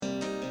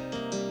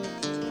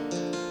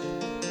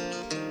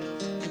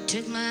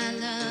took my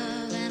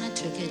love and I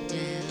took it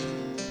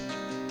down.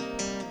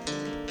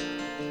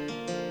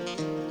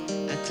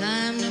 I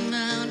climbed a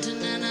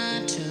mountain and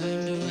I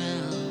turned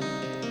around,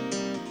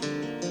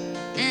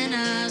 and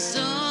I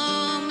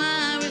saw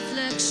my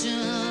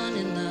reflection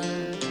in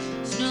the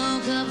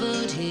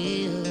snow-covered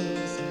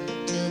hills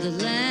till the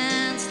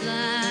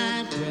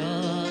landslide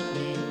brought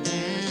me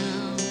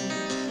down.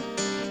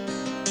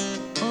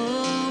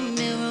 Oh,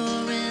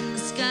 mirror in the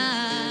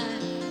sky,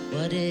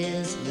 what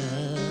is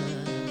love?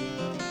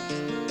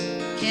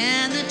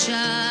 Can the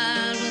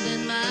child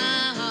within my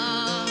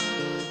heart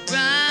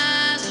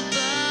rise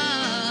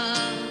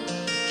above?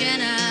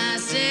 Can I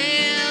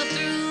sail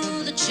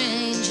through the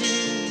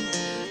changing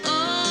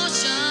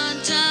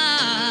ocean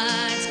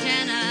tides?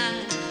 Can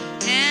I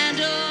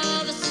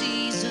handle the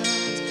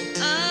seasons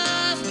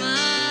of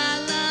my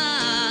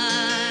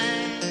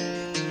life?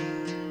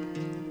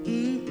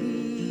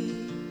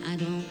 I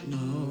don't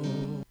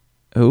know.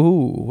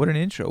 Oh, what an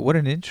intro. What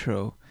an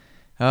intro.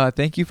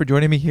 Thank you for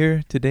joining me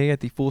here today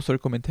at the Full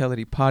Circle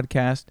Mentality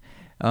podcast.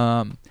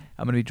 I'm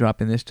going to be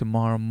dropping this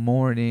tomorrow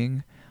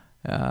morning.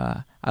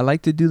 I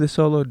like to do the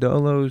solo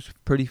dolos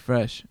pretty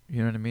fresh. You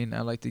know what I mean? I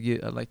like to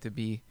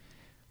be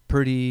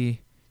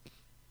pretty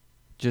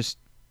just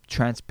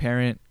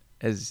transparent,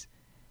 as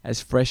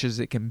fresh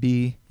as it can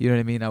be. You know what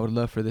I mean? I would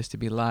love for this to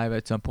be live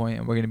at some point,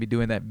 and we're going to be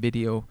doing that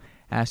video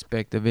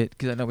aspect of it,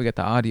 because I know we got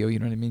the audio. You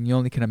know what I mean? You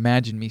only can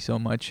imagine me so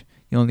much.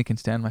 You only can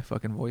stand my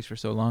fucking voice for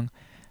so long.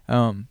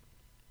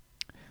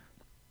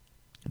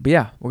 But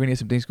yeah, we're going to get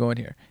some things going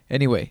here.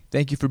 Anyway,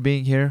 thank you for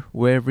being here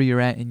wherever you're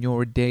at in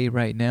your day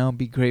right now.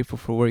 Be grateful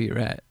for where you're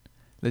at.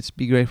 Let's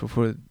be grateful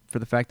for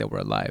the fact that we're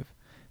alive,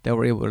 that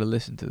we're able to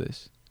listen to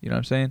this. You know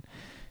what I'm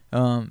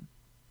saying?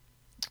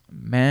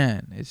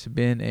 Man, it's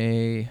been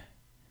a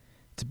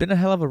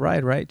hell of a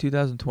ride, right?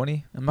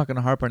 2020. I'm not going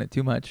to harp on it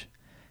too much,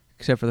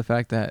 except for the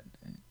fact that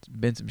it's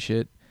been some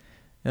shit.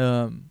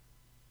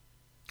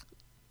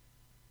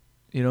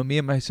 You know, me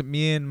and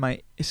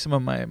some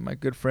of my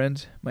good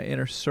friends, my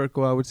inner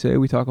circle, I would say,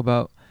 we talk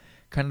about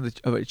kind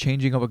of a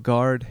changing of a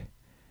guard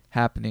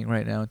happening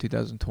right now in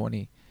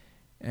 2020,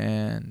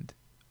 and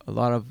a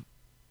lot of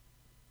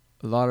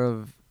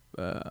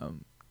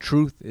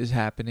truth is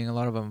happening, a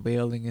lot of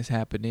unveiling is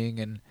happening,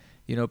 and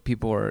you know,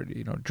 people are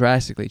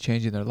drastically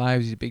changing their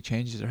lives. These big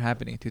changes are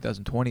happening in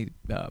 2020.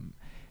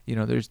 You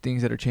know, there's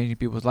things that are changing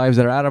people's lives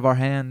that are out of our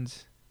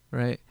hands,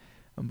 right?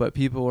 But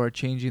people are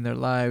changing their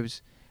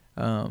lives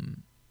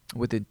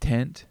with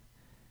intent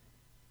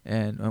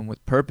and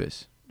with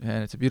purpose,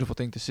 and it's a beautiful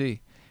thing to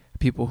see.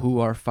 People who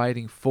are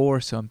fighting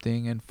for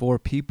something and for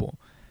people.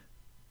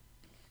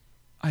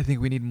 I think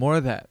we need more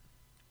of that.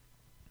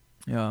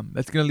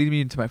 That's gonna lead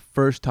me into my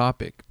first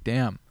topic.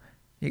 Damn,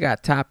 you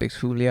got topics,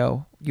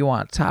 Julio. You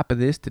on top of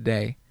this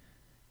today?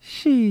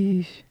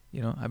 Sheesh.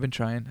 You know, I've been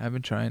trying. I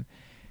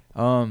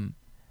don't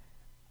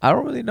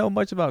really know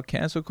much about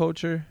cancel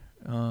culture.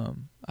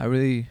 I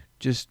really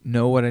just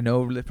know what I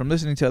know from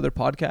listening to other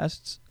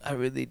podcasts. I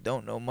really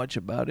don't know much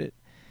about it,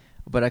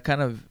 but I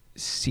kind of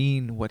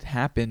seen what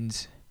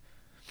happens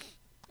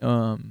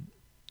when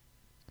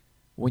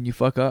you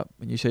fuck up,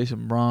 when you say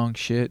some wrong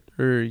shit,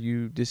 or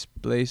you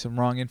display some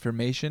wrong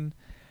information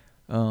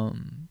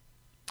to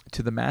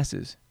the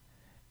masses.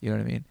 You know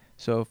what I mean?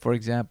 So, for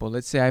example,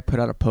 let's say I put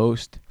out a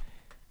post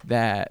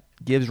that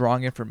gives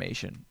wrong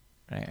information,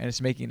 right? And it's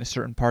making a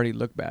certain party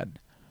look bad.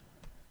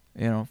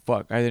 You know,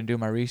 fuck, I didn't do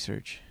my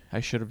research. I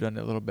should have done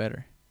it a little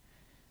better.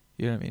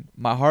 You know what I mean?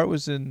 My heart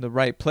was in the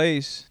right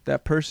place.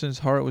 That person's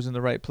heart was in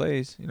the right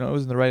place. You know, it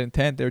was in the right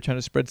intent. They were trying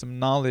to spread some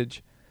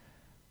knowledge.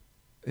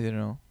 You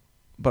know,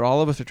 but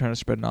all of us are trying to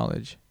spread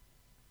knowledge.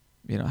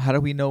 You know, how do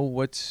we know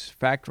what's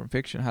fact from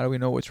fiction? How do we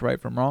know what's right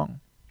from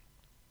wrong?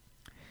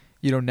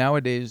 You know,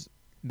 nowadays,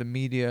 the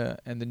media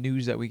and the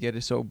news that we get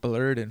is so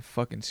blurred and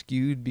fucking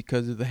skewed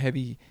because of the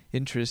heavy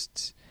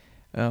interests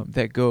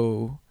that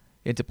go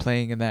into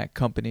playing in that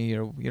company,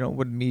 or, you know,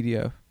 what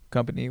media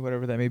company,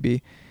 whatever that may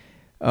be.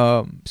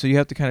 So you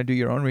have to kind of do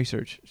your own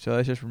research. So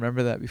let's just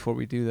remember that before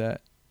we do that.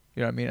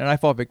 You know what I mean? And I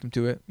fall victim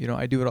to it. You know,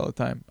 I do it all the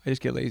time. I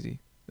just get lazy.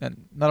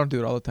 And I don't do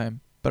it all the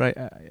time, but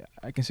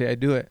I can say I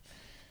do it.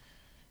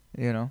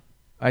 You know,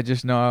 I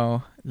just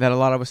know that a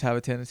lot of us have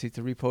a tendency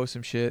to repost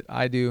some shit.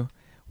 I do,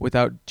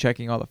 without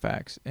checking all the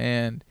facts.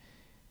 And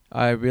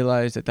I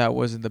realized that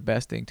wasn't the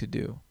best thing to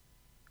do.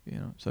 You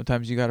know,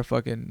 sometimes you gotta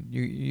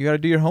you gotta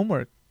do your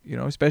homework. You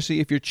know,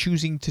 especially if you're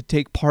choosing to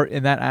take part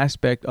in that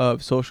aspect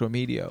of social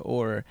media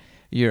or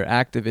your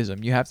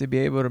activism. You have to be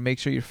able to make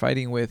sure you're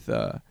fighting with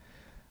the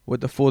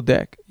full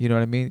deck. You know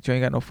what I mean? You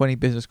ain't got no funny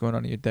business going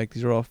on in your deck.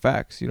 These are all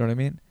facts. You know what I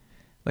mean?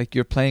 Like,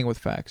 you're playing with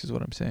facts is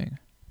what I'm saying.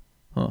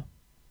 I'm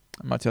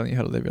not telling you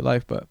how to live your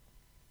life, but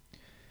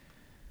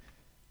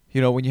you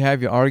know, when you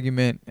have your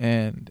argument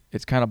and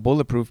it's kind of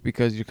bulletproof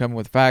because you're coming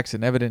with facts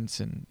and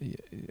evidence, and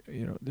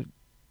you know, you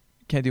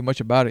can't do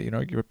much about it. You know,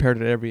 you're repaired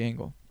at every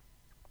angle.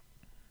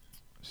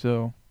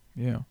 So,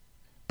 yeah.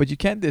 But you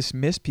can't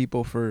dismiss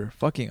people for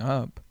fucking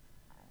up.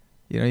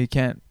 You know, you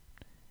can't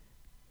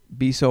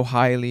be so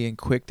highly and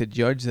quick to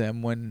judge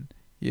them when,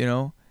 you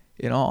know,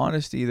 in all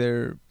honesty,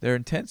 their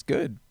intent's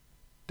good.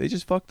 They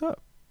just fucked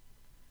up.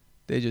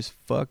 They just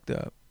fucked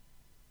up.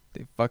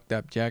 They fucked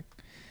up, Jack.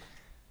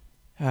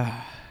 You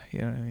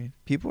know what I mean?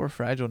 People are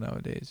fragile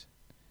nowadays.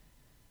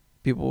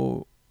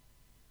 People,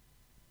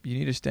 you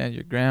need to stand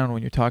your ground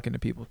when you're talking to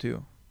people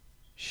too.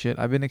 Shit,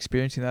 I've been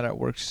experiencing that at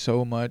work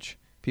so much.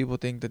 People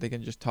think that they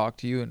can just talk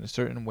to you in a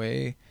certain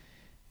way,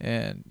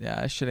 and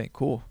yeah, that shit ain't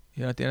cool.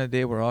 You know, at the end of the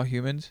day, we're all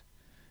humans.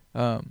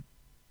 I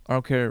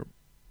don't care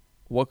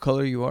what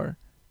color you are.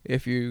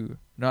 If you're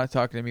not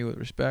talking to me with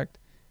respect,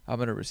 I'm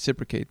gonna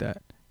reciprocate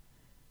that.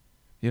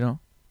 You know,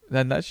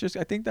 then that's just,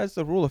 I think that's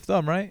the rule of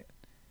thumb, right?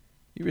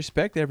 You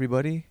respect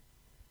everybody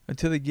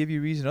until they give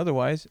you reason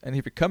otherwise. And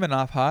if you're coming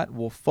off hot,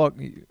 well, fuck,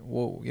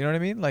 well, you know what I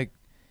mean? Like,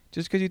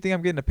 just because you think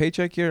I'm getting a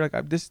paycheck here,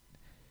 like this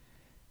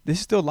is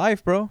still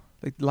life, bro.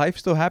 Like, life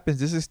still happens.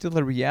 This is still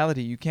a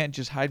reality. You can't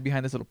just hide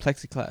behind this little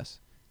plexiglass.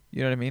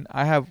 You know what I mean?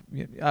 I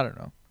don't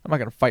know. I'm not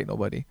gonna fight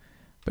nobody,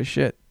 but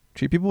shit,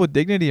 treat people with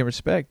dignity and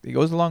respect. It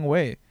goes a long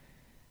way.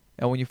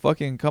 And when you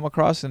fucking come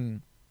across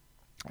and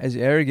as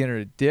arrogant or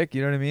a dick,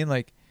 you know what I mean?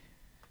 Like,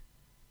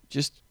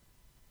 just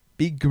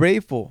be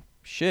grateful.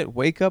 Shit,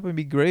 wake up and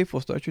be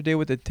grateful. Start your day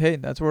with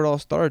intent. That's where it all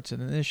starts.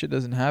 And then this shit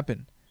doesn't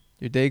happen.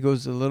 Your day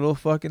goes a little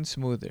fucking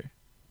smoother.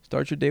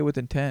 Start your day with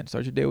intent.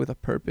 Start your day with a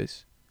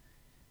purpose.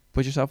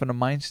 Put yourself in a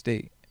mind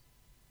state,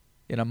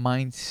 in a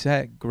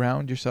mindset.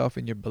 Ground yourself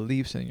in your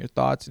beliefs and in your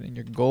thoughts and in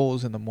your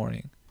goals in the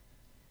morning.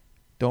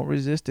 Don't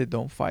resist it.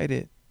 Don't fight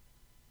it.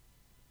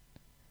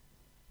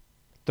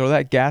 Throw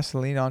that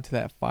gasoline onto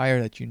that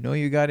fire that you know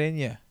you got in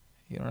you.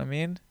 You know what I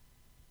mean?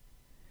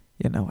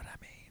 You know what I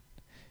mean.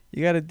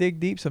 You got to dig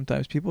deep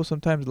sometimes. People,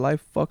 sometimes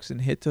life fucks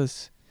and hits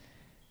us.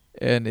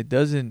 And it's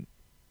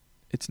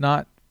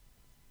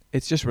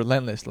just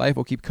relentless. Life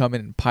will keep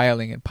coming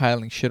and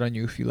piling shit on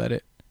you if you let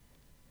it.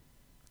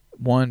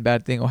 One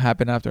bad thing will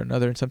happen after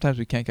another. And sometimes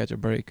we can't catch a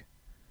break.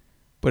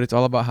 But it's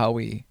all about how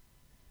we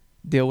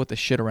deal with the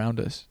shit around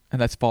us. And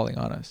that's falling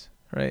on us,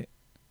 right?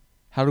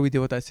 How do we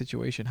deal with that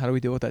situation? How do we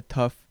deal with that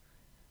tough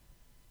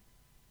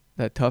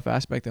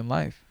aspect in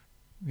life?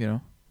 You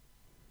know?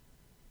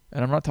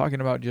 And I'm not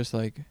talking about just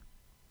like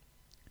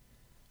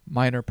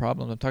minor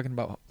problems. I'm talking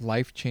about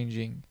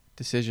life-changing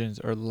decisions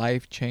or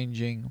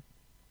life-changing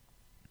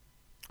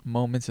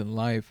moments in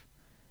life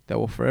that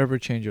will forever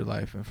change your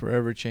life and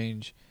forever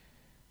change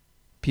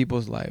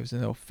people's lives.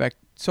 And it'll affect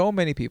so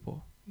many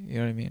people. You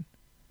know what I mean?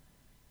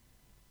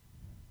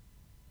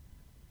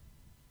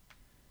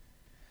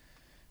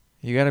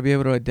 You got to be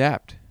able to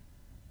adapt.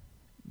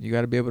 You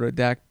got to be able to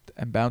adapt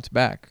and bounce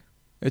back.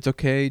 It's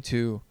okay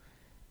to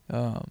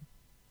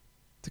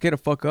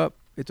fuck up.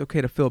 It's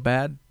okay to feel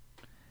bad.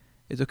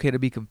 It's okay to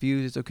be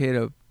confused. It's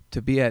okay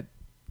to be at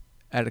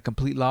a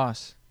complete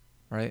loss,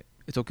 right?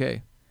 It's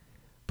okay.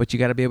 But you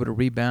got to be able to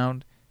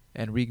rebound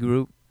and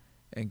regroup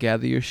and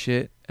gather your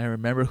shit and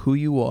remember who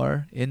you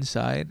are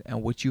inside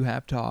and what you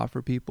have to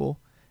offer people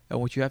and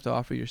what you have to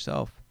offer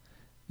yourself.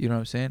 You know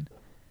what I'm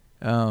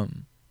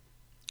saying?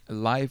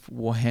 Life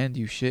will hand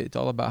you shit. It's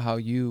all about how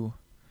you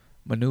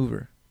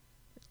maneuver.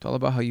 It's all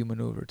about how you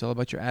maneuver. It's all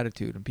about your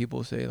attitude. And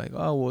people say like,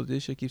 oh, well,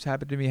 this shit keeps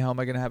happening to me. How am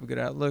I going to have a good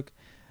outlook?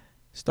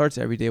 Starts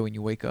every day when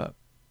you wake up.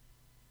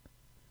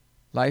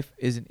 Life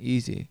isn't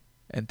easy.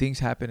 And things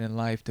happen in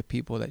life to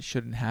people that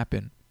shouldn't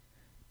happen.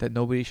 That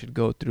nobody should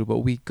go through. But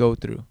we go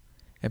through.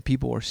 And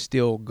people are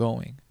still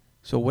going.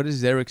 So what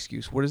is their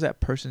excuse? What is that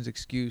person's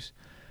excuse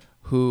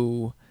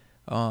who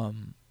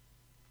lost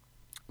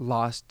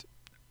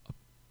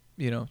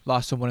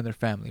someone in their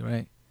family,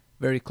 right?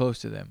 Very close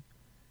to them.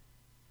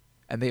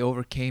 And they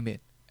overcame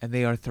it. And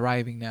they are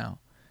thriving now.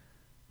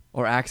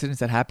 Or accidents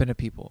that happen to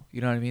people,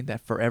 you know what I mean? That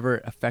forever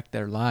affect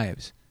their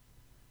lives.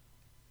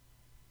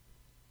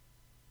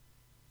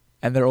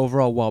 And their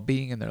overall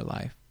well-being in their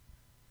life.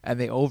 And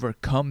they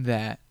overcome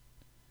that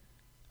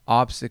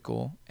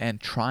obstacle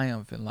and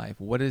triumph in life.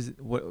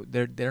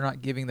 They're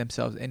not giving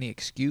themselves any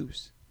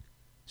excuse.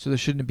 So there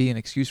shouldn't be an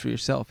excuse for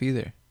yourself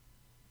either.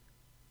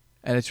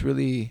 And it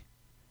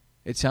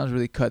sounds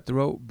really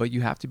cutthroat, but you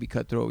have to be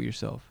cutthroat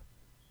yourself.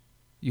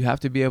 You have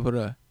to be able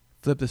to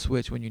flip the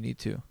switch when you need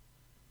to.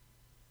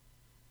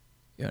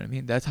 You know what I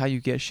mean? That's how you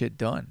get shit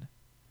done.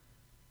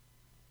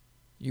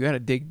 You got to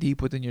dig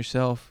deep within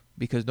yourself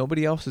because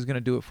nobody else is going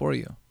to do it for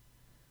you.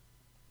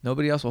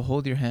 Nobody else will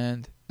hold your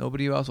hand.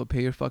 Nobody else will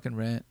pay your fucking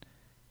rent.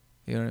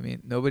 You know what I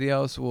mean? Nobody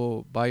else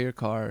will buy your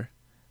car.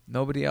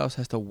 Nobody else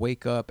has to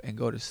wake up and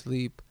go to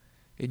sleep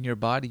in your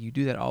body. You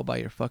do that all by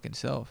your fucking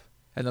self.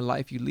 And the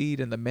life you lead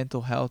and the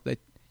mental health that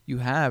you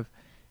have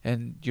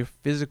and your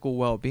physical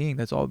well-being,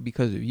 that's all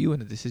because of you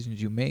and the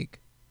decisions you make.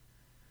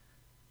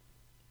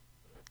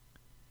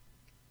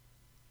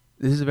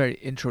 This is a very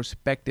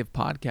introspective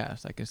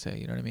podcast, I can say.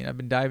 You know what I mean? I've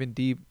been diving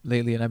deep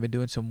lately, and I've been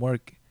doing some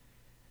work.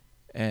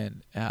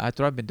 And that's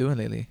what I've been doing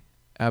lately.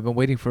 I've been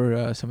waiting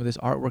for some of this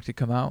artwork to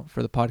come out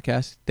for the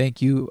podcast.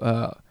 Thank you,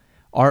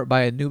 Art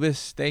by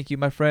Anubis. Thank you,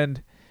 my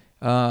friend.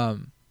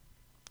 Damn,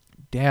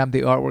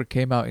 the artwork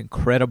came out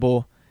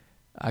incredible.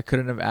 I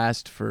couldn't have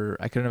asked for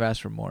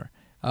more.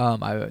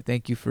 I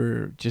thank you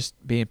for just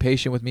being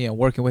patient with me and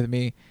working with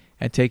me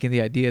and taking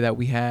the idea that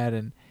we had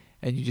and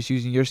you just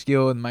using your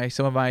skill and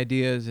some of my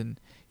ideas and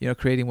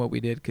creating what we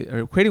did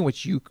or creating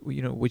what you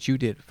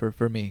did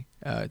for me.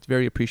 It's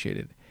very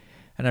appreciated,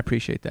 and I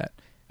appreciate that.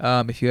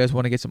 If you guys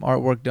want to get some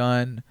artwork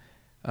done,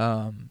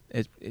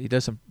 he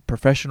does some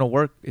professional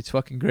work. It's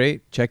fucking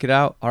great. Check it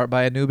out. Art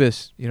by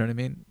Anubis. You know what I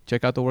mean?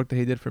 Check out the work that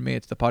he did for me.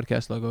 It's the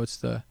podcast logo.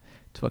 It's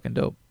fucking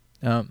dope.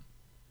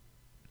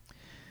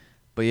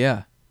 But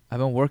yeah, I've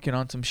been working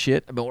on some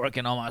shit. I've been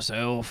working on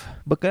myself.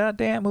 But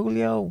goddamn,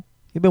 Julio,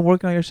 you've been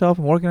working on yourself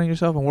and working on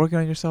yourself and working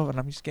on yourself, and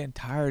I'm just getting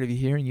tired of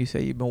hearing you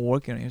say you've been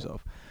working on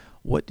yourself.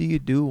 What do you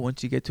do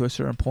once you get to a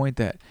certain point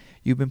that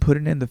you've been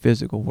putting in the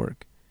physical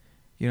work?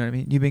 You know what I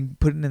mean? You've been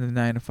putting in the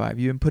 9 to 5.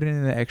 You've been putting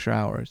in the extra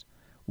hours.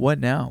 What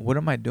now? What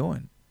am I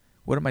doing?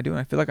 What am I doing?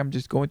 I feel like I'm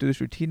just going through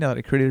this routine now that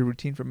I created a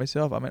routine for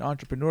myself. I'm an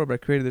entrepreneur, but I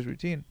created this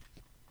routine.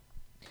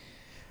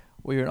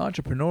 Well, you're an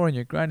entrepreneur and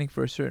you're grinding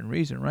for a certain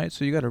reason, right?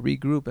 So you got to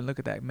regroup and look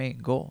at that main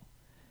goal,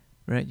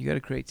 right? You got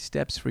to create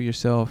steps for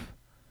yourself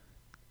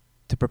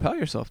to propel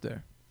yourself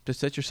there, to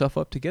set yourself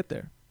up to get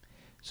there.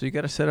 So you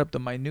got to set up the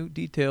minute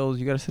details.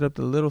 You got to set up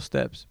the little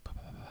steps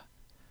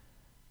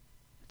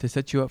to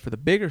set you up for the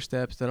bigger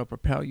steps that'll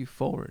propel you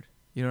forward.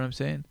 You know what I'm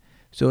saying?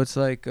 So it's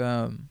like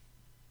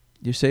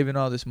you're saving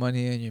all this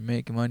money and you're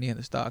making money in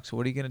the stock. So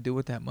what are you going to do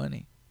with that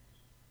money?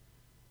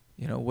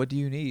 What do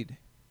you need?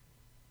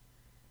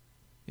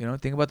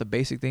 Think about the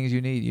basic things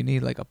you need. You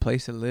need like a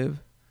place to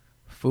live,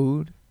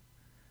 food,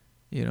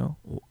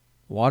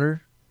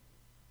 water,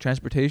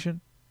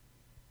 transportation.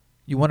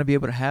 You want to be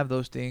able to have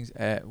those things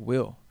at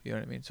will. You know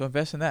what I mean? So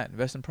invest in that.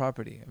 Invest in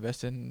property.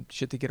 Invest in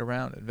shit to get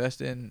around.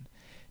 Invest in,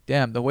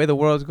 the way the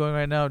world's going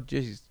right now,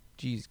 geez,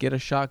 get a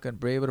shotgun.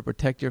 Be able to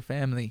protect your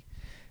family.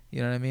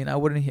 You know what I mean? I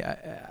wouldn't.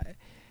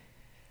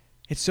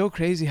 It's so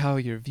crazy how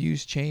your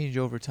views change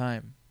over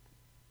time.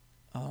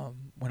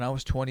 When I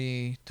was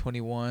 20,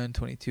 21,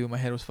 22, my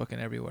head was fucking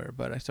everywhere.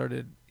 But I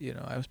started,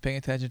 I was paying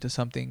attention to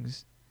some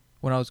things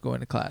when I was going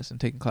to class and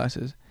taking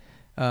classes,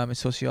 in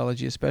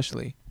sociology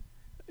especially.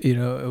 It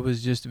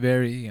was just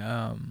very,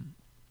 I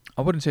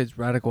wouldn't say it's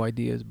radical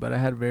ideas, but I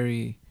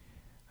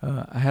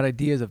had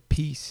ideas of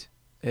peace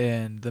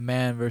and the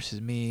man versus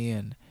me.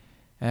 And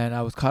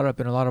I was caught up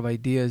in a lot of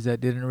ideas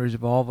that didn't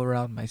revolve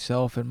around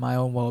myself and my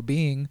own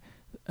well-being.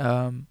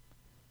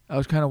 I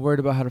was kind of worried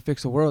about how to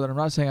fix the world. And I'm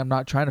not saying I'm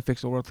not trying to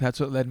fix the world. That's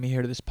what led me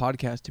here to this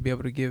podcast, to be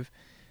able to give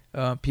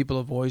people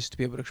a voice, to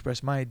be able to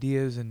express my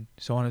ideas and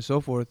so on and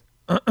so forth.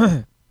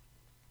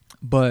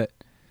 But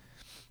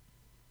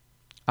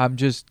I'm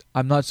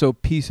not so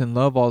peace and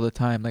love all the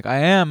time. Like I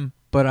am,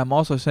 but I'm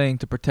also saying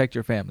to protect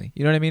your family.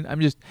 You know what I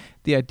mean?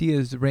 The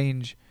ideas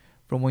range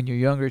from when you're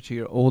younger to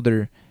you're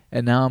older.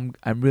 And now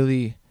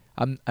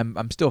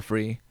I'm still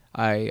free.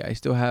 I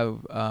still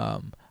have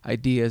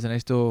ideas, and I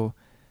still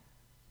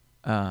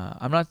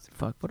what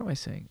am I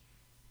saying?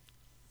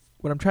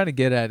 What I'm trying to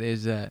get at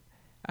is that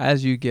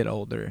as you get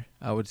older,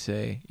 I would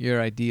say your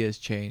ideas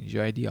change,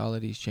 your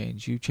ideologies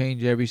change. You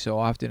change every so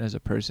often as a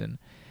person.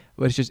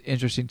 But it's just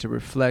interesting to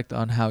reflect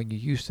on how you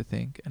used to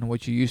think and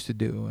what you used to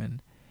do,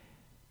 and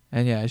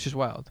yeah, it's just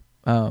wild.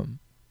 But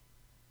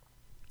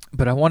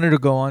I wanted to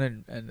go on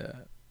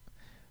and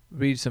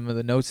read some of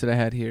the notes that I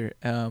had here.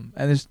 And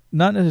it's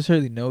not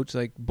necessarily notes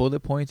like bullet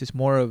points. It's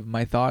more of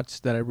my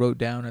thoughts that I wrote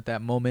down at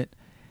that moment.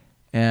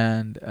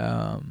 And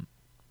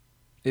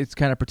it's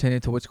kind of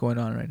pertaining to what's going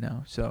on right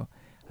now. So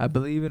I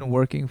believe in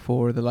working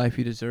for the life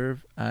you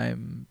deserve.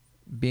 I'm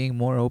being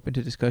more open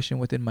to discussion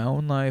within my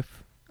own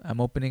life. I'm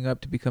opening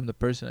up to become the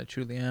person I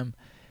truly am.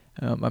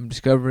 I'm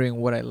discovering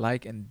what I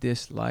like and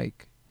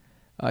dislike.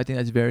 I think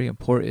that's very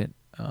important.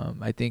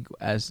 I think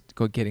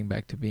getting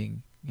back to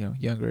being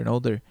younger and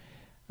older,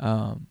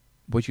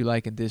 what you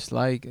like and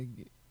dislike.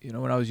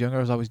 When I was younger,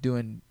 I was always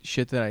doing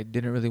shit that I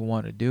didn't really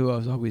want to do. I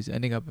was always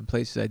ending up in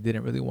places I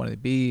didn't really want to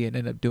be, and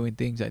end up doing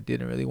things I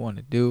didn't really want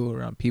to do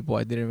around people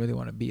I didn't really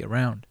want to be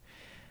around.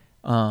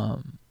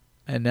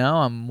 And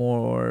now I'm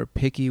more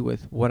picky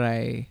with what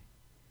I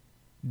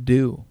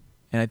do.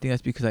 And I think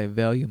that's because I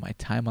value my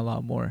time a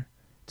lot more.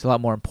 It's a lot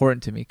more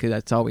important to me because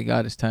that's all we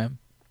got is time.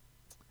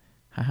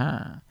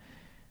 Haha.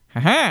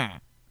 Haha.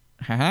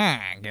 Haha.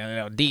 Get a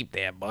little deep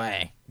there,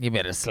 boy. You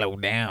better slow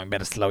down. You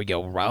better slow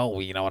your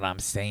roll. You know what I'm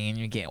saying?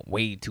 You're getting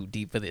way too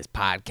deep for this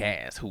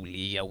podcast,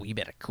 Julio. You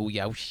better cool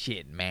your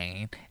shit,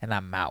 man. And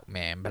I'm out,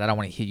 man. But I don't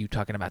want to hear you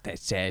talking about that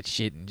sad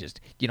shit and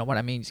just, you know what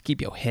I mean? Just keep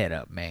your head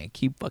up, man.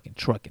 Keep fucking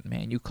trucking,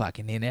 man. You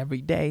clocking in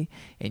every day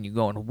and you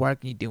going to work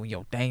and you doing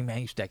your thing,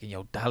 man. You stacking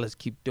your dollars.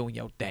 Keep doing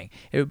your thing.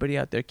 Everybody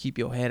out there, keep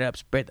your head up.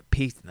 Spread the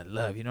peace and the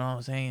love. You know what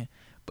I'm saying?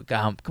 But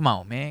come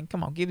on, man.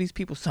 Come on. Give these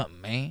people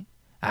something, man.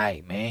 All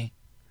right, man.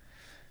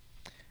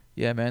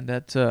 Yeah, man.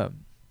 That's,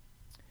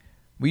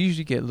 we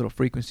usually get little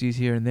frequencies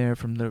here and there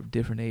from the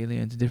different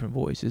aliens, different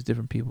voices,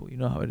 different people. You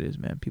know how it is,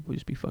 man. People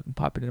just be fucking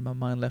popping into my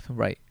mind left and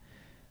right.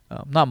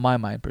 Not my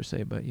mind per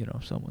se, but,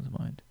 someone's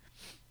mind.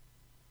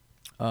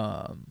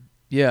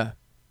 Yeah.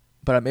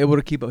 But I'm able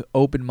to keep an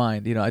open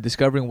mind.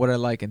 Discovering what I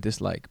like and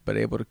dislike, but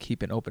able to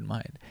keep an open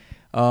mind.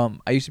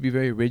 I used to be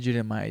very rigid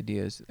in my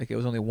ideas. Like it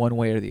was only one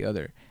way or the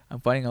other.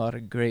 I'm finding a lot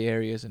of gray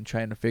areas and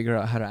trying to figure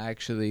out how to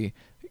actually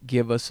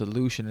give a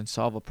solution and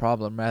solve a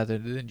problem rather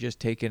than just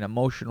take an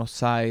emotional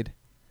side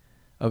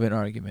of an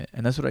argument.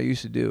 And that's what I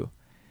used to do.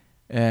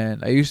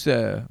 And I used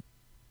to,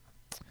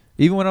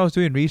 even when I was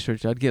doing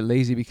research, I'd get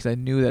lazy because I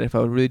knew that if I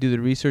would really do the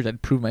research,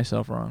 I'd prove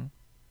myself wrong.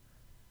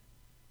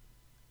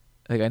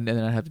 Like, and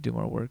then I'd have to do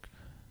more work.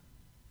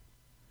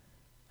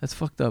 That's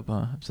fucked up,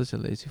 huh? I'm such a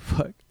lazy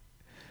fuck.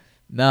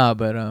 Nah,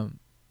 but and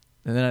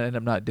then I end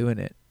up not doing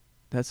it.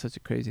 That's such a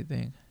crazy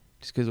thing,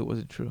 just because it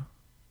wasn't true.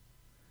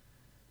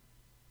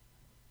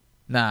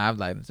 Nah, I've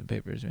lied in some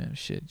papers, man.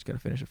 Shit, just gotta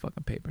finish a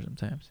fucking paper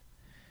sometimes.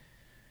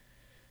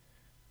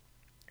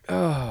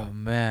 Oh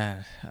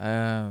man,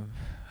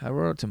 I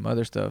wrote some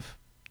other stuff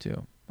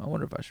too. I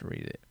wonder if I should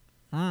read it.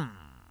 I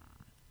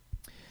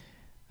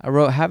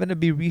wrote having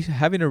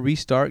to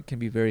restart can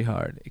be very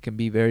hard. It can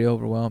be very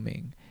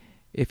overwhelming.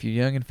 If you're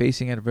young and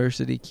facing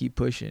adversity, keep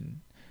pushing.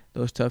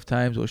 Those tough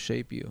times will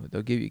shape you.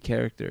 They'll give you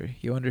character.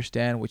 You'll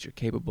understand what you're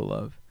capable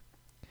of.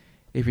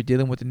 If you're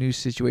dealing with a new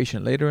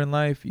situation later in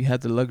life, you have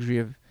the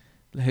luxury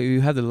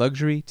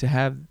to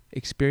have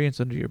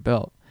experience under your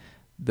belt.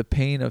 The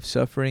pain of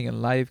suffering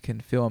in life can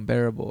feel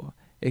unbearable.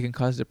 It can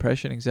cause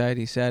depression,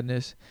 anxiety,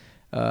 sadness.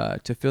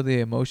 To feel the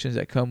emotions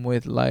that come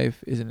with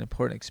life is an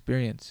important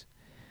experience.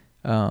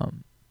 To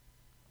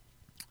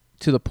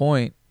the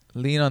point,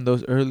 lean on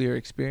those earlier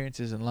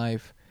experiences in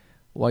life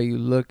while you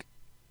look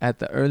at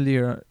the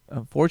earlier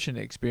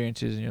unfortunate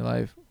experiences in your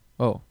life.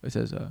 Oh, it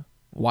says,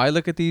 why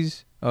look at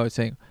these? Oh, it's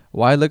saying,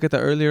 why look at the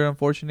earlier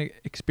unfortunate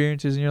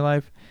experiences in your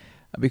life?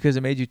 Because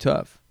it made you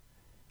tough.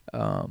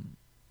 That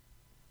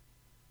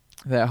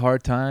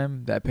hard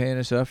time, that pain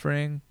and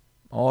suffering,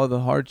 all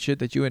the hard shit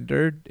that you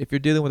endured, if you're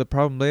dealing with a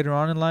problem later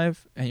on in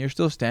life and you're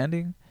still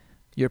standing,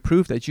 you're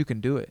proof that you can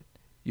do it.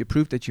 You're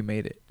proof that you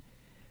made it.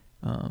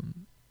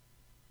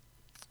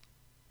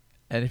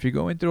 And if you're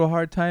going through a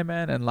hard time,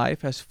 man, and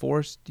life has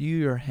forced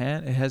your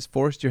hand, and it's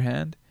forced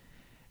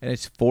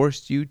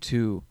you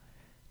to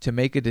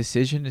make a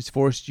decision, it's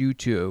forced you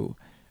to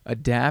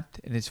adapt,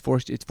 and it's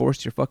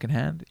forced your fucking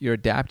hand, you're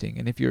adapting.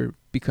 And if you're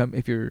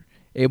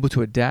able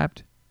to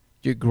adapt,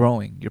 you're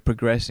growing, you're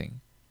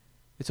progressing.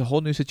 It's a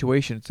whole new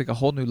situation. It's like a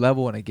whole new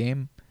level in a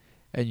game,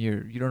 and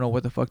you don't know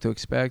what the fuck to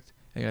expect,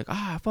 and you're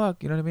like,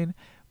 fuck, you know what I mean?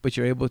 But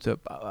you're able to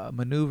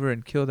maneuver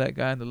and kill that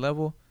guy on the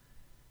level,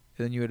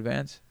 and then you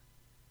advance.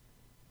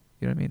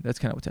 You know what I mean? That's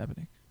kind of what's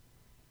happening.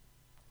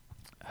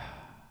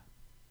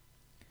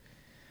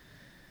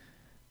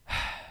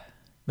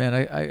 Man,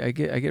 I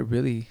get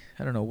really,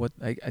 I don't know what,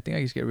 I think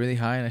I just get really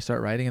high and I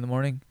start writing in the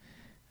morning.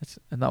 That's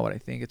not what I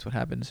think, it's what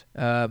happens.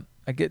 I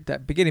get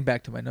that, getting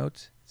back to my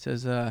notes, it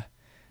says,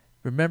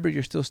 remember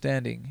you're still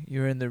standing.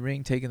 You're in the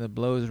ring taking the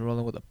blows and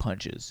rolling with the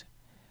punches.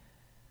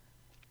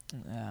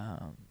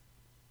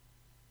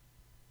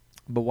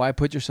 But why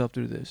put yourself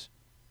through this?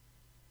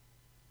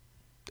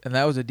 And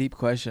that was a deep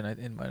question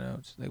in my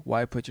notes. Like,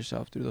 why put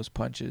yourself through those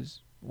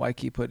punches? Why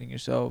keep putting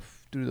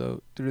yourself through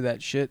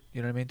that shit?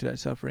 You know what I mean? Through that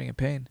suffering and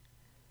pain.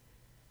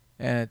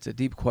 And it's a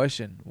deep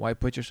question. Why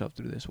put yourself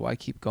through this? Why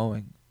keep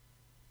going?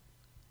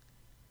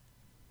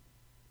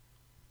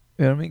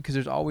 You know what I mean? Because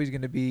there's always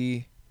going to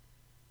be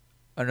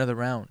another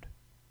round.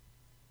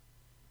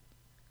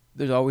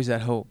 There's always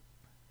that hope.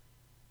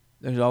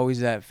 There's always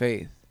that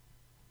faith.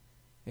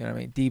 You know what I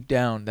mean? Deep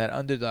down, that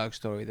underdog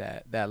story,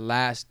 that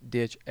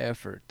last-ditch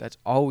effort, that's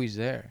always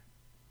there.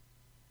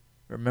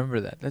 Remember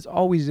that. That's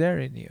always there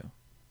in you.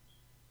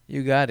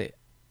 You got it.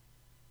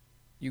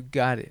 You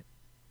got it.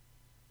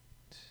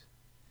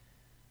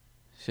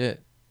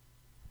 Shit.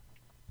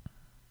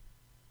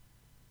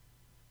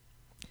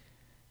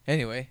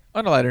 Anyway,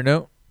 on a lighter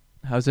note,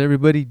 how's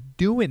everybody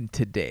doing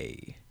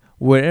today?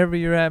 Wherever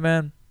you're at,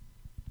 man.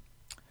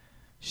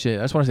 Shit,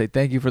 I just want to say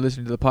thank you for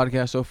listening to the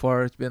podcast so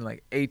far. It's been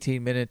like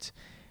 18 minutes.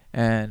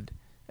 And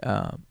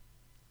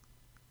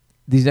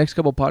these next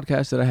couple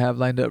podcasts that I have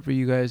lined up for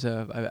you guys,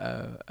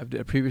 I've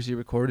previously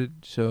recorded.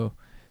 So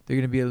they're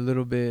going to be a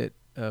little bit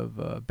of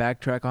a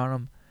backtrack on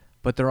them.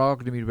 But they're all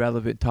going to be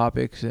relevant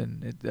topics.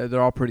 And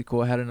they're all pretty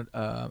cool. I had an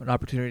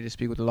opportunity to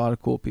speak with a lot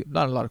of cool people.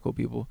 Not a lot of cool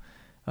people.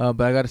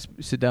 But I got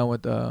to sit down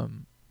with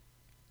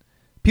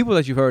people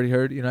that you've already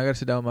heard. You know, I got to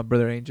sit down with my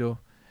brother Angel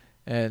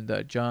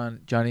and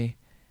Johnny.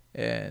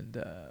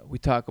 And we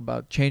talk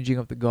about changing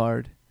of the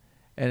guard.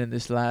 And in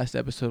this last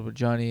episode with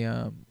Johnny,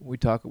 we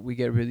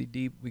get really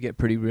deep. We get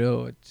pretty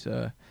real. It's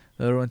a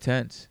little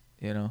intense,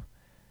 you know.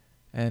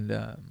 And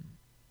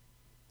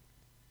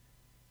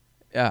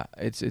yeah,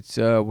 it's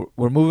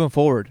we're moving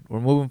forward. We're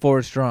moving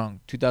forward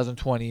strong.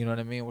 2020, you know what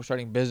I mean? We're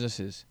starting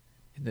businesses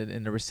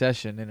in the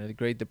recession, in the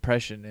Great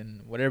Depression,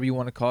 and whatever you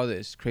want to call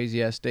this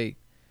crazy ass state.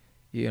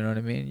 You know what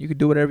I mean? You can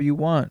do whatever you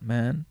want,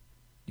 man.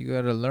 You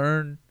got to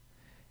learn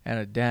and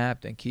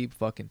adapt and keep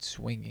fucking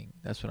swinging.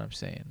 That's what I'm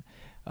saying.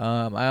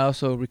 I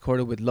also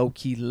recorded with Low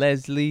Key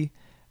Leslie.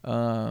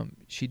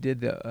 She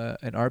did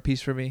an art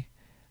piece for me.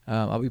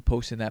 I'll be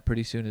posting that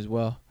pretty soon as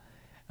well.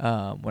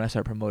 When I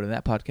start promoting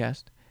that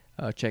podcast,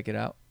 check it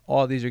out.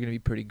 All these are gonna be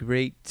pretty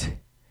great.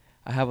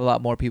 I have a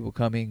lot more people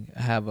coming.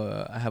 I have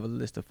a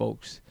list of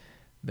folks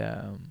that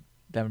I'm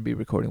gonna be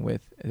recording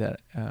with that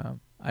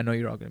I know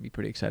you're all gonna be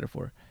pretty excited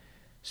for.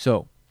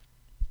 So,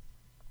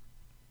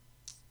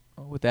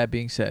 with that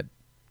being said,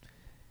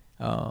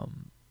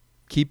 um,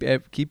 keep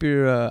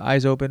your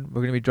eyes open.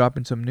 We're gonna be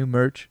dropping some new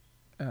merch.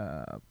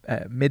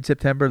 At mid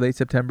September, late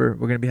September,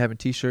 we're gonna be having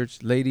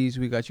T-shirts. Ladies,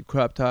 we got you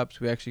crop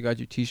tops. We actually got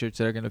you T-shirts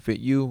that are gonna fit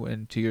you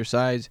and to your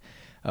size.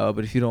 But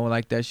if you don't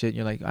like that shit, and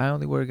you're like, I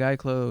only wear guy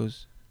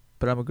clothes,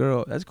 but I'm a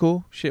girl. That's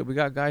cool. Shit, we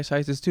got guy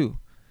sizes too.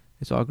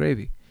 It's all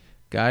gravy.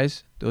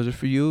 Guys, those are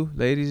for you.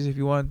 Ladies, if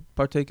you want to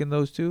partake in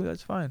those too,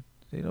 that's fine.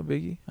 Ain't no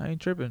biggie. I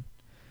ain't tripping.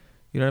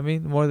 You know what I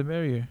mean? The more the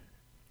merrier.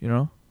 You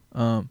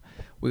know.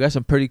 We got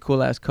some pretty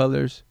cool ass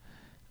colors.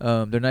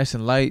 They're nice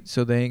and light,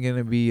 so they ain't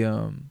gonna be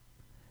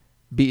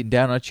beating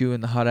down at you in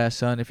the hot ass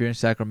sun if you're in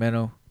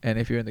Sacramento, and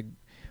if you're in the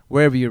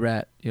wherever you're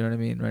at. You know what I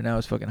mean? Right now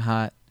it's fucking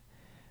hot.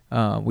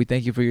 We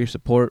thank you for your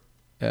support.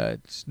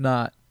 It's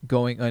not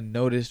going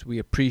unnoticed. We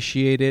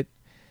appreciate it.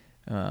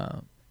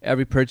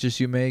 Every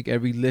purchase you make,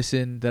 every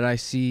listen that I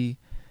see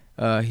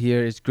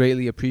here is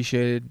greatly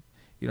appreciated.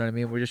 You know what I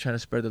mean? We're just trying to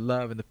spread the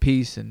love and the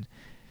peace and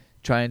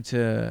trying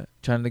to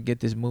get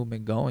this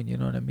movement going. You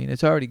know what I mean?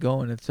 It's already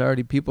going. It's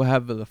already, people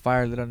have the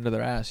fire lit under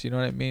their ass. You know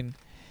what I mean?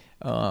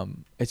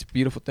 It's a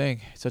beautiful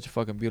thing. It's such a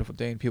fucking beautiful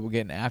thing. People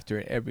getting after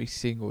it every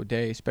single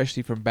day,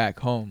 especially from back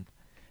home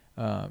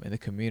in the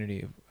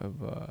community of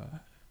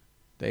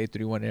the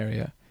 831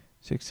 area,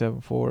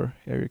 674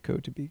 area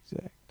code to be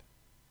exact.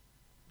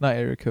 Not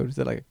area code. Is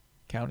that like a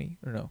county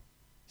or no?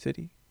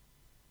 City?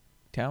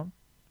 Town?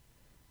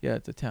 Yeah,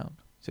 it's a town.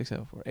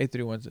 674.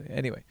 831's.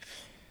 Anyway.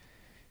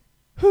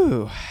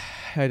 Whew.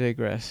 I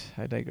digress.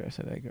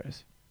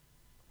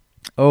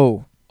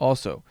 Oh,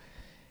 also,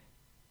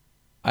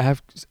 I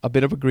have a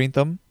bit of a green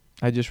thumb.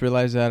 I just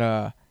realized that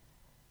I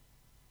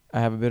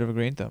have a bit of a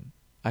green thumb.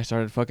 I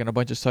started fucking a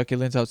bunch of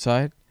succulents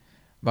outside.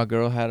 My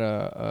girl had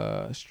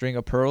a string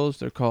of pearls.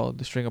 They're called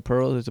the string of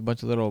pearls. It's a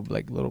bunch of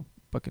little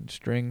fucking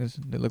strings.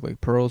 They look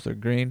like pearls. They're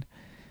green.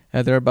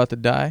 And they're about to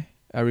die.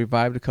 I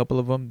revived a couple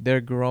of them.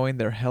 They're growing.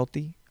 They're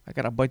healthy. I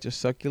got a bunch of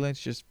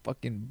succulents just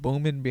fucking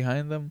booming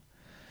behind them.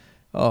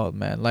 Oh,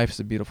 man. Life's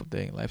a beautiful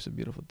thing.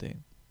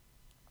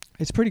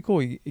 It's pretty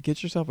cool. You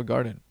get yourself a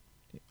garden.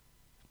 If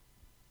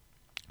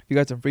you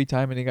got some free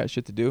time and you got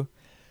shit to do.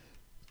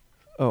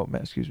 Oh,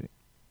 man. Excuse me.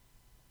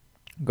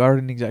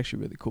 Gardening's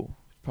actually really cool.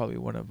 It's probably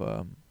one of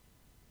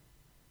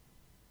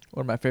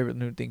my favorite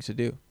new things to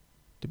do.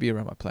 To be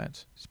around my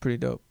plants. It's pretty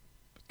dope.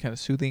 Kind of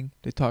soothing.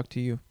 They talk to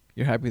you.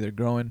 You're happy they're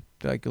growing.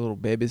 They're like little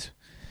babies.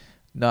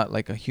 Not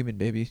like a human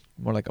baby.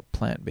 More like a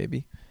plant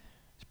baby.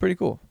 It's pretty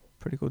cool.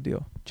 Pretty cool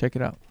deal. Check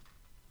it out.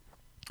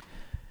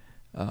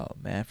 Oh,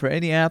 man. For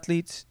any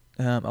athletes,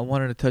 I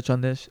wanted to touch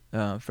on this.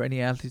 For any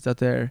athletes out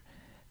there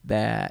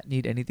that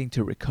need anything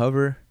to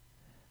recover,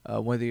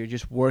 whether you're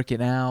just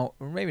working out,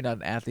 or maybe not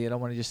an athlete. I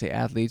don't want to just say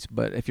athletes.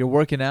 But if you're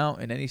working out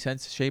in any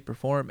sense, shape, or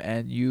form,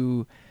 and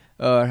you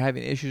are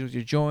having issues with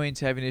your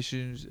joints, having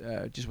issues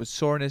just with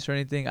soreness or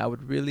anything, I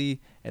would really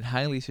and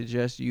highly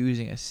suggest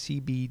using a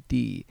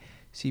CBD.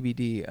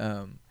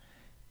 CBD,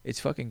 it's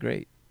fucking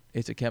great.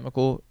 It's a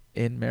chemical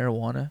in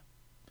marijuana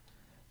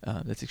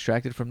that's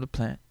extracted from the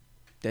plant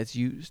that's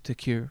used to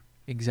cure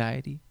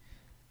anxiety,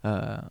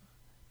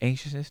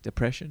 anxiousness,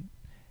 depression,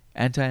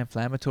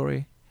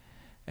 anti-inflammatory.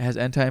 It has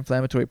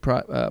anti-inflammatory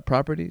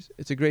properties.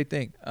 It's a great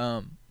thing.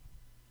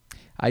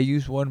 I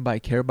use one by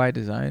Care by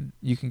Design.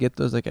 You can get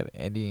those like at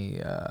any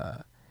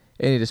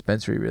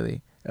dispensary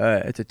really.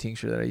 It's a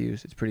tincture that I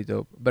use. It's pretty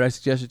dope. But I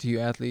suggest it to you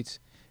athletes.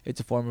 It's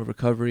a form of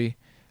recovery.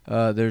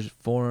 There's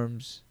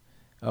forms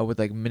with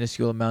like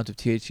minuscule amounts of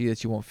THC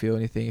that you won't feel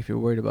anything if you're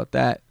worried about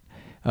that.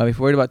 If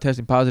you're worried about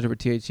testing positive for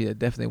THC, that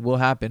definitely will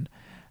happen.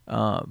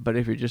 But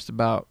if you're just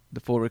about the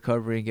full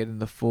recovery and getting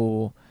the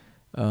full,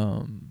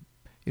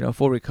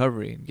 full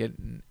recovery and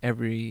getting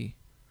every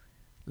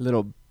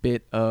little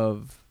bit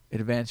of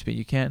advancement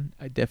you can,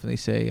 I definitely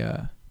say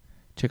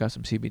check out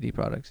some CBD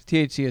products.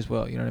 THC as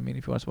well, you know what I mean?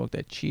 If you want to smoke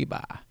that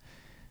chiba,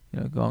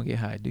 go and get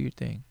high, do your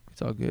thing.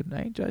 It's all good.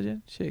 I ain't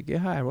judging. Shit, get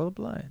high, roll a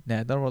blunt.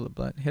 Nah, don't roll a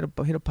blunt. Hit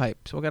a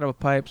pipe. Smoke out of a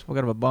pipe, smoke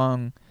out of a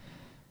bong,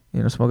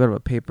 smoke out of a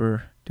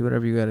paper. Do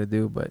whatever you gotta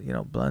do, but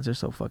blunts are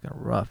so fucking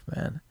rough,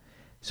 man.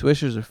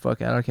 Swishers are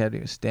fucking, I can't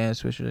even stand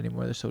swishers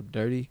anymore. They're so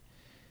dirty.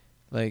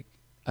 Like,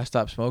 I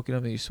stopped smoking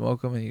them and you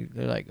smoke them and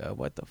they're like,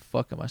 what the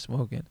fuck am I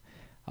smoking?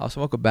 I'll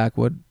smoke a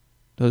backwood.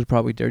 Those are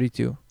probably dirty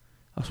too.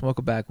 I'll smoke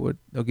a backwood.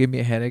 They'll give me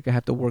a headache. I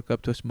have to work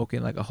up to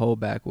smoking like a whole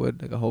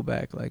backwood, like a whole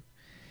back. Like,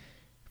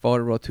 if I were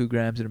to roll 2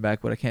 grams in a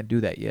backwood, I can't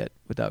do that yet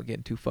without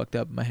getting too fucked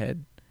up in my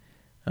head.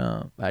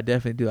 I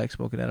definitely do like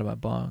smoking out of my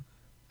bong.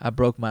 I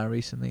broke mine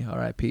recently,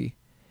 R.I.P.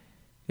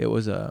 It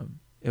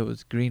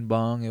was green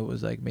bong. It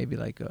was like maybe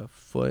like a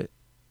foot.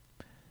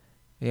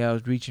 Yeah, I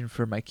was reaching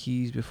for my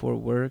keys before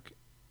work.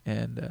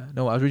 And,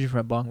 no, I was reaching for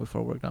my bong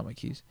before work, not my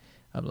keys.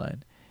 I'm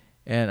lying.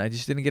 And I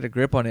just didn't get a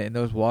grip on it, and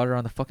there was water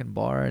on the fucking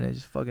bar, and it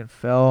just fucking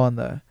fell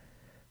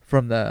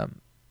from the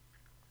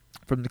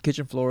from the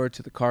kitchen floor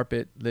to the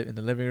carpet in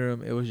the living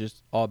room, it was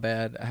just all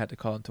bad. I had to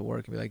call into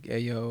work and be like, "Hey,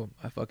 yo,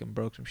 I fucking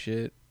broke some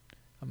shit.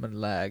 I'm gonna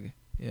lag."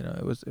 You know,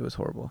 it was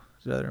horrible.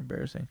 It's rather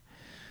embarrassing.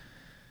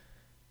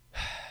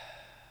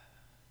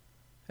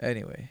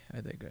 Anyway,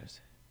 I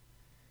digress.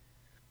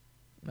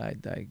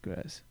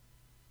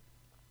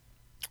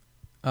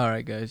 All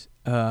right, guys.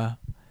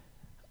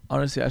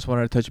 Honestly, I just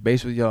wanted to touch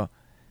base with y'all.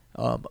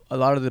 A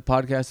lot of the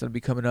podcasts that'll be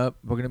coming up,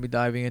 we're gonna be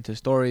diving into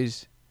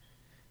stories,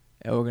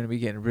 and we're gonna be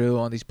getting real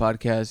on these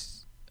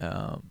podcasts.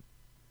 A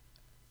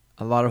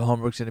lot of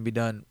homework's gonna be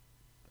done.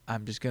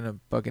 I'm just gonna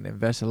fucking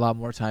invest a lot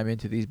more time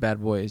into these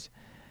bad boys,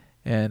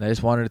 and I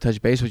just wanted to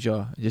touch base with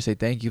y'all and just say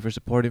thank you for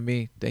supporting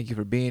me. Thank you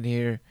for being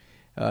here.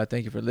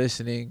 Thank you for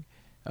listening.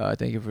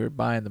 Thank you for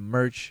buying the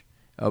merch.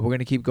 We're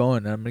gonna keep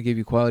going. I'm gonna give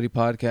you quality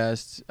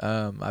podcasts.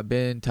 I've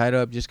been tied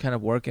up, just kind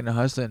of working and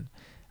hustling.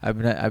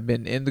 I've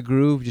been in the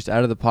groove, just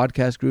out of the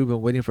podcast groove,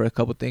 and waiting for a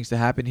couple things to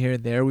happen here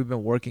and there. We've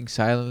been working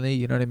silently,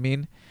 you know what I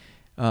mean?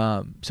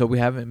 So we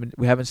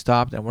haven't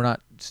stopped, and we're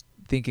not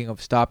thinking of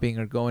stopping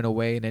or going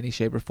away in any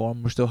shape or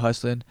form. We're still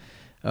hustling.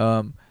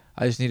 I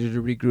just needed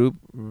to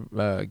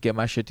regroup, get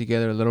my shit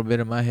together a little bit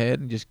in my head,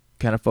 and just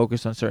kind of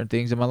focus on certain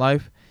things in my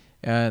life.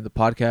 And the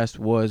podcast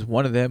was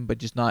one of them, but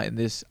just not in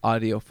this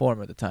audio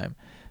form at the time.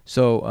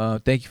 So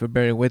thank you for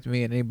bearing with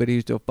me, and anybody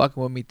who's still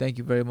fucking with me, thank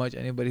you very much.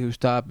 Anybody who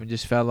stopped and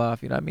just fell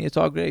off, you know what I mean? It's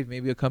all great.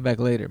 Maybe I'll come back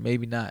later.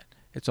 Maybe not.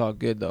 It's all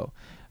good, though.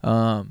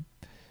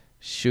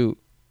 Shoot.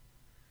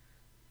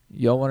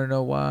 Y'all want to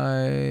know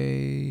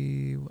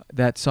why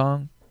that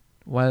song?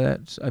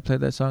 I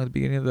played that song at the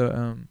beginning of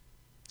the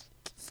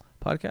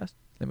podcast?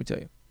 Let me tell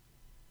you.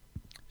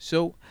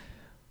 So,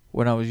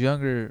 when I was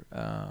younger,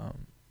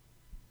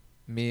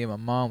 me and my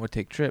mom would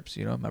take trips,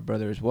 you know, my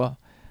brother as well.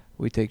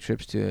 We'd take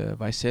trips to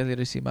Visalia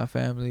to see my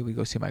family. We'd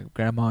go see my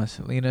grandma in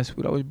Salinas.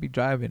 We'd always be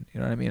driving, you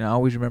know what I mean? I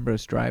always remember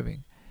us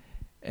driving.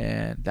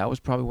 And that was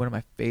probably one of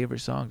my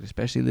favorite songs,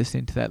 especially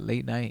listening to that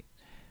late night.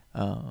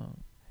 It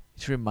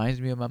just reminds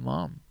me of my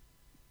mom.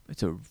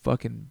 It's a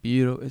fucking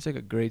beautiful, it's like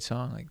a great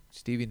song. Like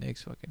Stevie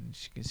Nicks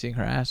she can sing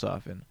her ass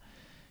off. And,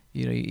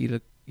 you know, you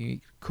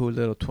eat cool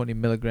little 20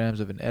 milligrams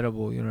of an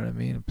edible, you know what I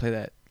mean? And play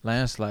that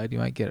Landslide, you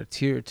might get a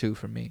tear or two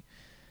from me.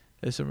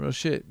 It's some real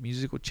shit.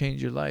 Music will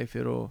change your life.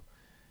 It'll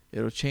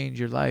change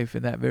your life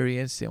in that very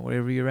instant,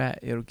 wherever you're at.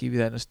 It'll give you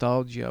that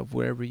nostalgia of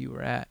wherever you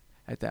were at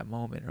that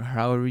moment, or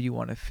however you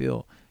want to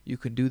feel. You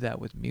can do that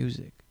with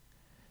music.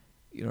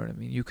 You know what I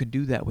mean? You can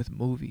do that with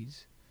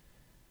movies.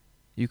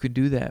 You can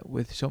do that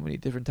with so many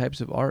different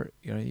types of art.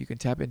 You know, you can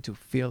tap into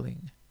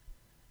feeling.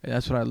 And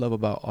that's what I love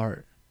about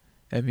art.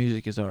 And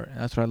music is art. And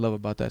that's what I love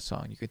about that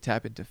song. You can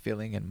tap into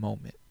feeling and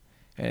moment.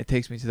 And it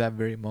takes me to that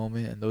very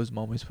moment, and those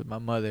moments with my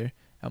mother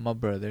and my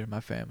brother,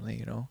 my family,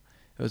 you know.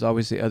 It was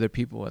obviously other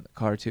people in the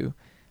car too.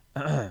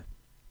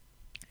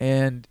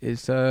 And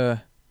it's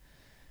a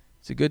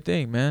good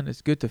thing, man.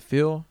 It's good to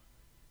feel.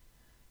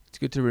 It's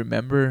good to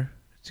remember.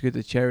 It's good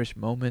to cherish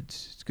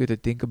moments. It's good to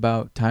think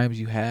about times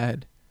you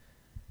had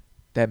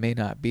that may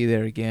not be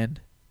there again.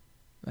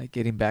 Like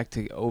getting back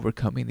to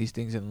overcoming these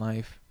things in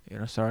life. You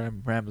know, sorry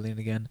I'm rambling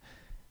again.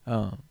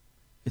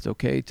 It's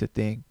okay to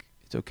think.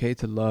 It's okay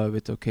to love.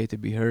 It's okay to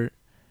be hurt.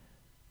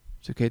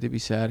 It's okay to be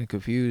sad and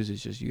confused.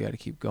 It's just you got to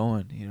keep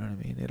going. You know what I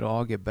mean? It'll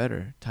all get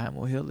better. Time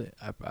will heal it.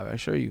 I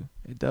assure you.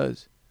 It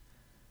does.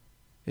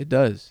 It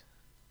does.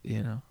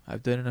 You know,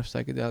 I've done enough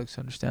psychedelics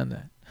to understand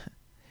that.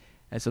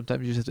 And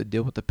sometimes you just have to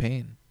deal with the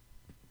pain.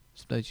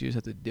 Sometimes you just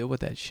have to deal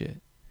with that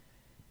shit.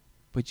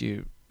 But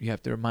you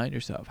have to remind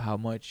yourself how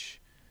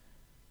much,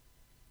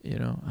 you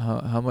know,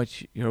 how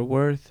much you're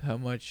worth, how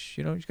much,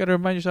 you know, you just got to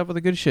remind yourself of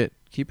the good shit.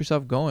 Keep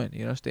yourself going,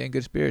 you know, stay in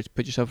good spirits.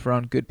 Put yourself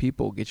around good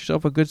people. Get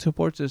yourself a good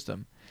support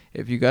system.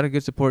 If you got a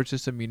good support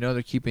system, you know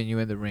they're keeping you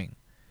in the ring.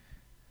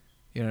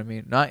 You know what I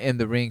mean? Not in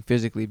the ring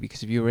physically,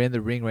 because if you were in the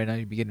ring right now,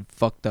 you'd be getting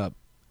fucked up.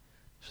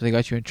 So they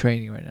got you in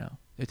training right now.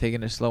 They're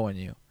taking it slow on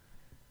you.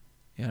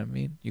 You know what I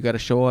mean? You got to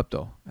show up,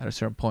 though, at a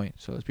certain point.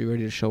 So let's be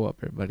ready to show up,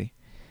 everybody.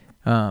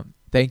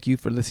 Thank you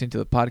for listening to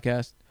the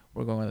podcast.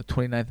 We're going on the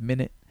 29th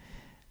minute.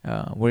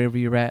 Wherever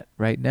you're at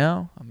right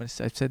now, I've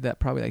said that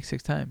probably like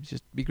 6 times.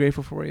 Just be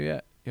grateful for where you're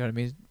at. You know what I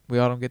mean? We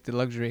all don't get the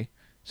luxury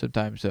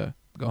sometimes to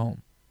go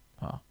home.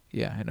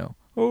 Yeah, I know.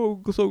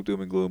 Oh, so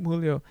doom and gloom,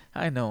 Julio.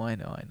 I know.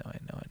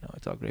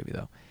 It's all gravy,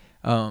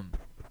 though.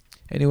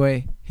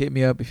 Anyway, hit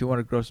me up if you want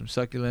to grow some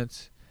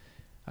succulents.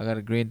 I got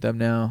a green thumb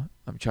now.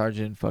 I'm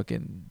charging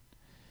fucking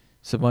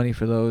some money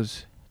for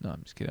those. No,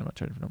 I'm just kidding. I'm not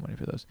charging for no money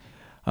for those.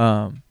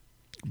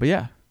 But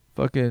yeah,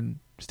 fucking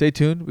stay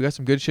tuned. We got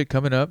some good shit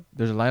coming up.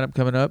 There's a lineup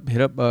coming up.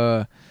 Hit up,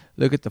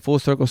 look at the Full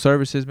Circle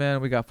services,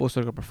 man. We got Full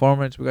Circle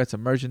Performance. We got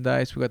some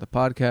merchandise. We got the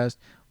podcast.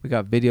 We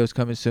got videos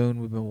coming soon.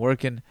 We've been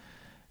working.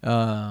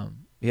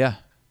 Yeah,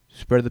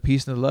 spread the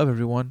peace and the love,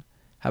 everyone.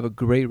 Have a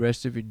great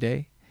rest of your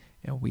day,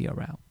 and we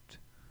are out.